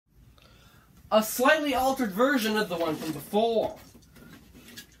A slightly altered version of the one from before.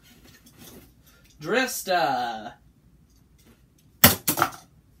 Drista.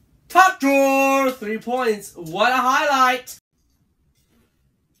 Top drawer, 3 points. What a highlight!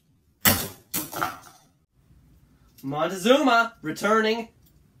 Montezuma, returning.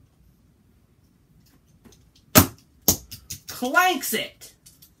 Clanks it.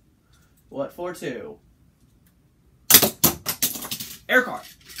 What for 2? Air card.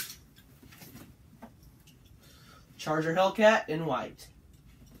 Charger Hellcat in white.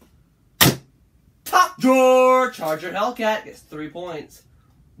 Top drawer, Charger Hellcat gets 3 points.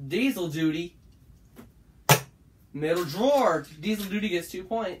 Diesel Duty. Middle drawer, Diesel Duty gets 2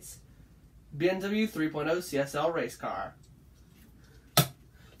 points. BMW 3.0 CSL race car.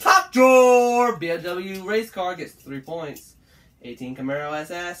 Top drawer, BMW race car gets 3 points. 18 Camaro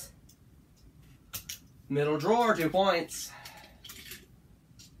SS. Middle drawer, 2 points.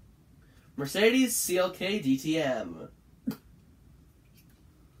 Mercedes CLK DTM.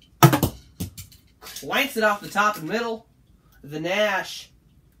 Clanks it off the top and middle. The Nash.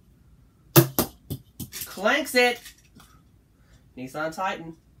 Clanks it. Nissan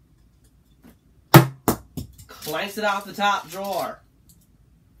Titan. Clanks it off the top drawer.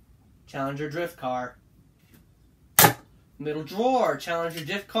 Challenger Drift Car. Middle drawer, Challenger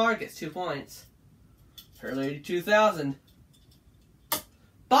Drift Car gets 2 points. Fairlady 2000.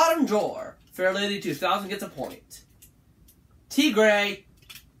 Bottom drawer, Fairlady 2000 gets a point. T-Gray.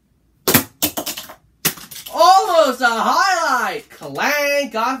 Almost a highlight!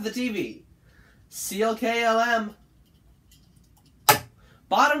 Clank off the TV. CLK-LM.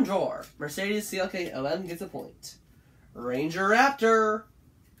 Bottom drawer, Mercedes CLK-LM gets a point. Ranger Raptor.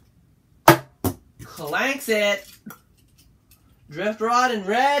 Clanks it. Drift Rod in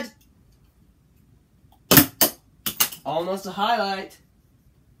red. Almost a highlight.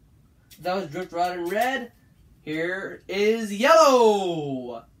 That was Drift Rod in red. Here is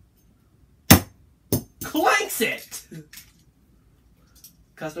yellow. Clanks it.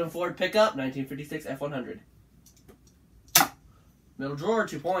 Custom Ford pickup, 1956 F100. Middle drawer,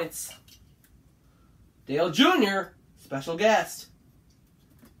 2 points. Dale Jr., special guest.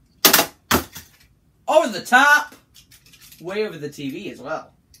 Over the top. Way over the TV as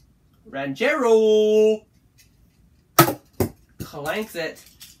well. Ranchero. Clanks it.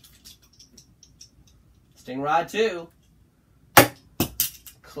 Stingrod 2.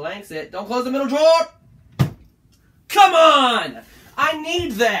 Clanks it. Don't close the middle drawer. Come on! I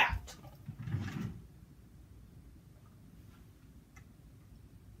need that.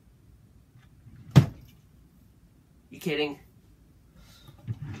 You kidding?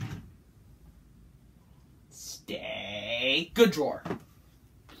 Stay. Good drawer.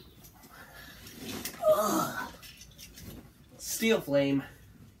 Ugh. Steel Flame.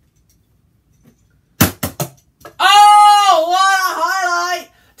 Oh, what a highlight!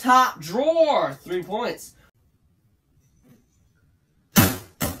 Top drawer, 3 points.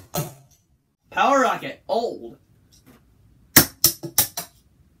 Power Rocket, old.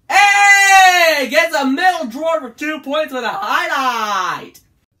 Hey! Gets a middle drawer for 2 points with a highlight.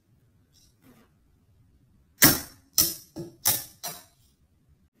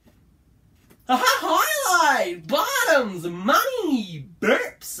 A highlight! Bottoms! Money!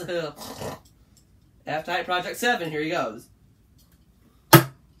 Burps! F-Type Project 7, here he goes.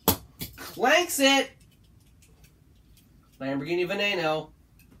 Clanks it! Lamborghini Veneno.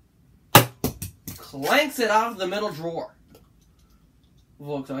 Clanks it out of the middle drawer.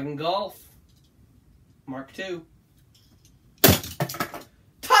 Volkswagen Golf. Mark II.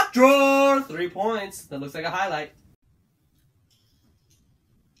 Top drawer! 3 points. That looks like a highlight.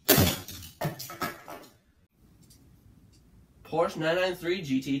 Porsche 993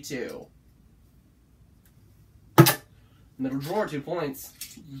 GT2. Middle drawer, 2 points.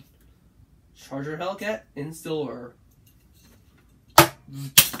 Charger Hellcat in silver.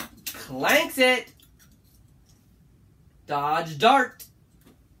 Clanks it. Dodge Dart.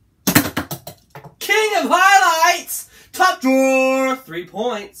 King of highlights. Top drawer, 3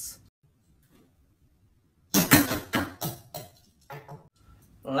 points.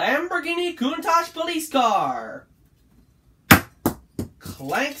 Lamborghini Countach police car.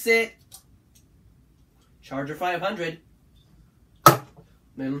 Clanks it. Charger 500.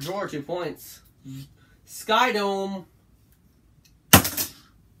 Middle drawer, 2 points. Skydome.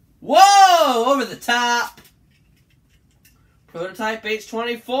 Whoa! Over the top. Prototype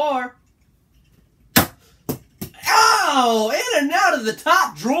H24. Oh! In and out of the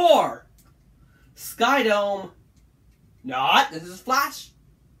top drawer. Skydome. Not. This is Flash.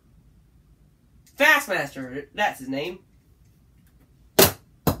 Fastmaster. That's his name.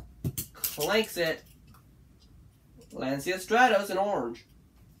 clanks it. Lancia Stratos in orange.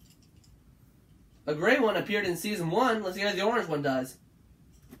 A gray one appeared in Season 1. Let's see how the orange one does.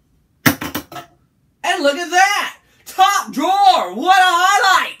 And look at that! Top drawer! What a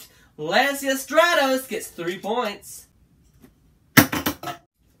highlight! Lancia Stratos gets 3 points.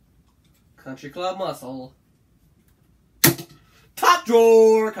 Country Club Muscle. Top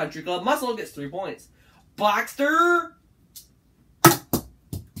drawer! Country Club Muscle gets 3 points. Boxster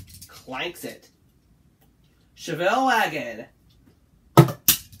clanks it. Chevelle Wagon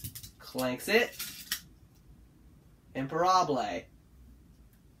clanks it. Imparable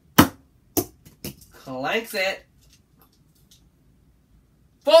clanks it.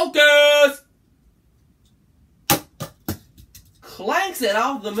 Focus clanks it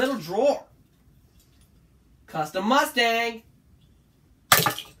off the middle drawer. Custom Mustang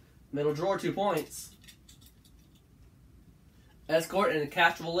middle drawer 2 points. Escort in a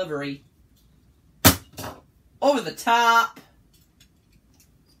Castrol livery. Over the top.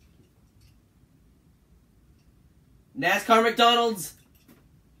 NASCAR McDonald's.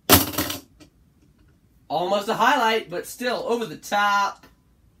 Almost a highlight, but still over the top.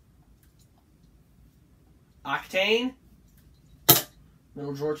 Octane.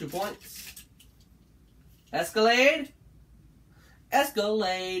 Middle drawer 2 points. Escalade.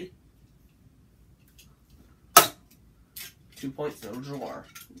 Escalade. 2 points, middle drawer.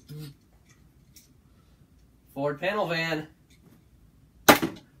 Ford panel van.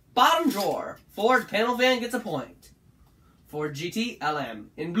 Bottom drawer. Ford panel van gets a point. Ford GT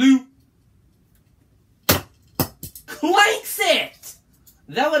LM in blue. Clanks it!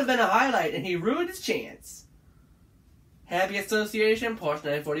 That would have been a highlight, and he ruined his chance. Happy Association Porsche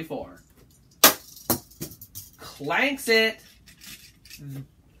 944. Clanks it.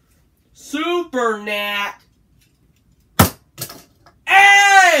 Super Nat.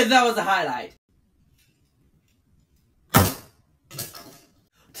 Hey! That was a highlight.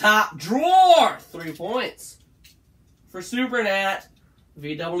 Top drawer, 3 points. For Super Nat,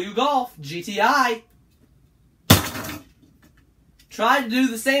 VW Golf GTI. Tried to do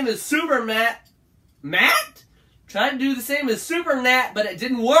the same as Super Nat. Tried to do the same as Super Nat, but it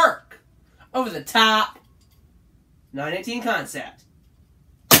didn't work. Over the top. 918 concept.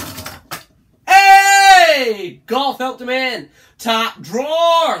 Hey! Golf helped him in. Top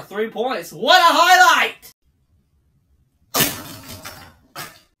drawer, 3 points. What a highlight!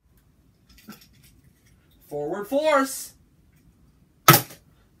 Forward force.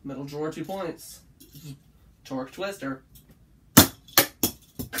 Middle drawer, 2 points. Torque twister.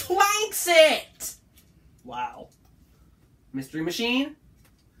 Clanks it! Wow. Mystery machine.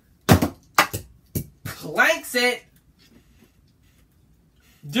 Clanks it.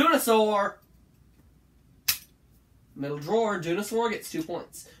 Dunosaur. Middle drawer, Dunosaur gets 2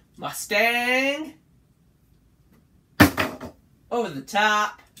 points. Mustang. Over the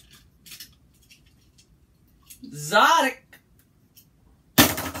top. Zodic.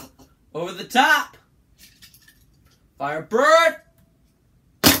 Over the top. Firebird.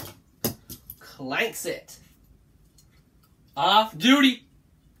 Clanks it. Off duty.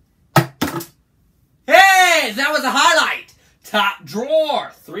 Hey, that was a highlight. Top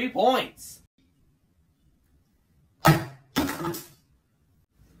drawer, 3 points.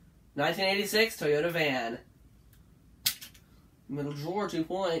 1986 Toyota van. Middle drawer, 2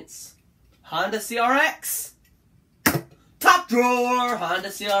 points. Honda CRX. Top drawer, Honda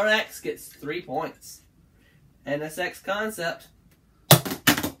CRX gets 3 points. NSX concept.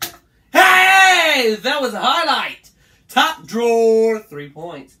 Hey, that was a highlight. Top drawer, 3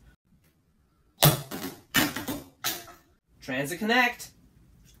 points. Transit Connect.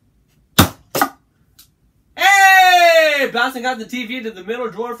 Hey, bouncing out the TV to the middle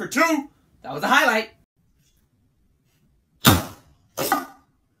drawer for 2. That was a highlight.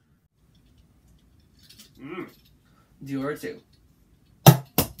 Drawer 2.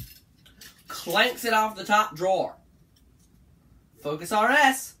 Clanks it off the top drawer. Focus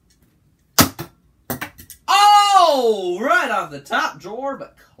RS. Oh, right off the top drawer,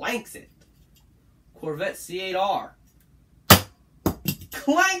 but clanks it. Corvette C8R.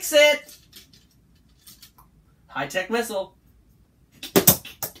 Clanks it. High-tech missile.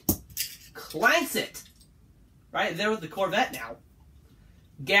 Clanks it. Right there with the Corvette now.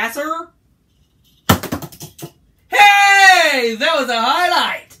 Gasser. Hey, that was a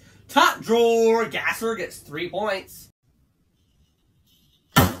highlight. Top drawer, Gasser gets 3 points.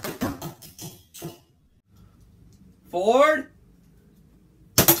 Ford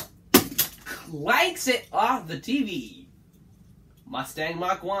clanks it off the TV. Mustang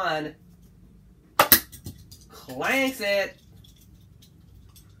Mach 1 clanks it.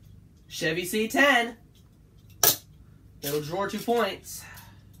 Chevy C10. Middle drawer, 2 points.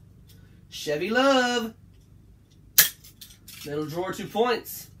 Chevy Love. Middle drawer, 2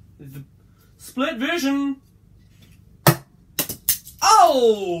 points. Split Vision.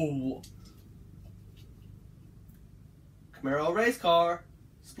 Oh! Camaro race car.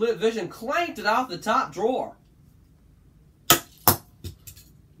 Split Vision clanked it off the top drawer.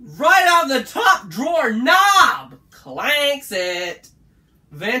 Right off the top drawer knob! Clanks it.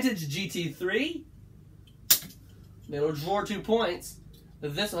 Vantage GT3. Middle drawer, 2 points.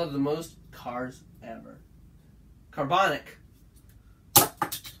 This will have the most cars ever. Carbonic.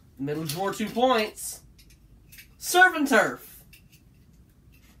 Middle drawer, 2 points. Surf and Turf.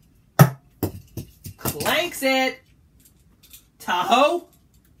 Clanks it. Tahoe.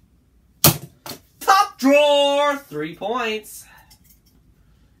 Top drawer, 3 points.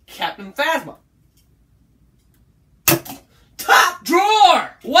 Captain Phasma. Top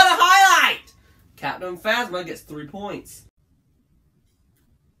drawer! What a highlight! Captain Phasma gets 3 points.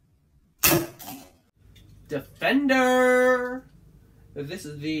 Defender. This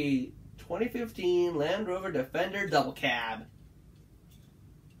is the 2015 Land Rover Defender Double Cab.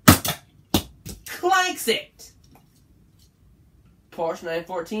 Clanks it. Porsche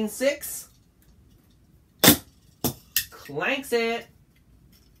 914-6. Clanks it.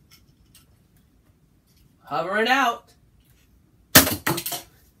 Hover it out.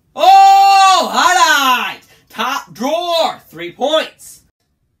 Oh! Highlight! Top drawer, 3 points.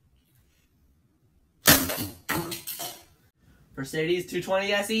 Mercedes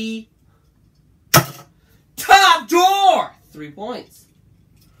 220 SE. Top drawer, 3 points.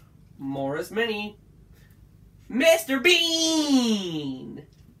 Morris Mini. Mr. Bean.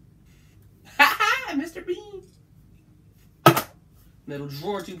 Ha ha! Mr. Bean. Middle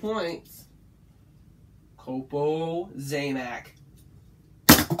drawer, 2 points. Copo Zamac.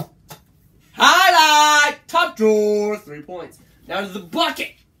 Highlight! Top drawer, 3 points. Now to the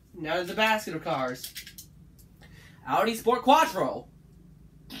bucket. Now to the basket of cars. Audi Sport Quattro.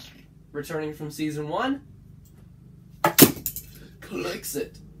 Returning from season 1. Clicks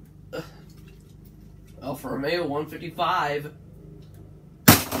it. Alfa Romeo 155.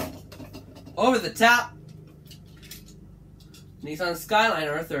 Over the top. Nissan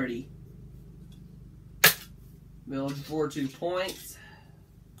Skyliner 30. Middle drawer, 2 points.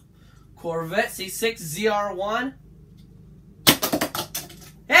 Corvette C6 ZR1.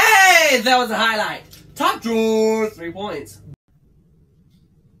 Hey! That was a highlight. Top drawer, 3 points.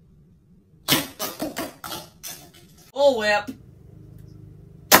 Full whip.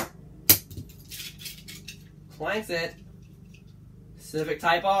 Clanks it. Civic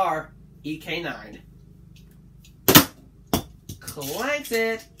Type R EK9. Clanks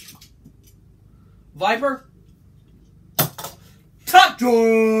it. Viper. Top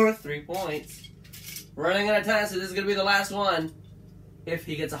drawer, 3 points. Running out of time, so this is going to be the last one. If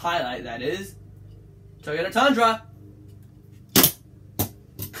he gets a highlight, that is. Toyota Tundra.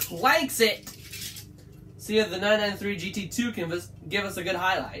 Clanks it. See if the 993 GT2 can give us a good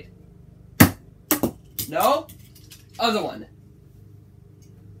highlight. No? Other one.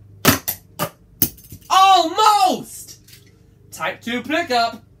 Almost! Type 2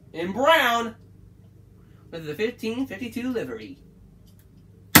 pickup in brown with the 1552 livery.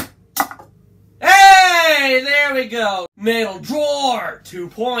 Hey! There we go. Middle drawer, 2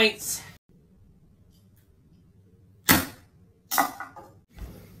 points.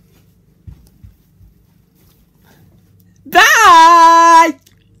 Bye!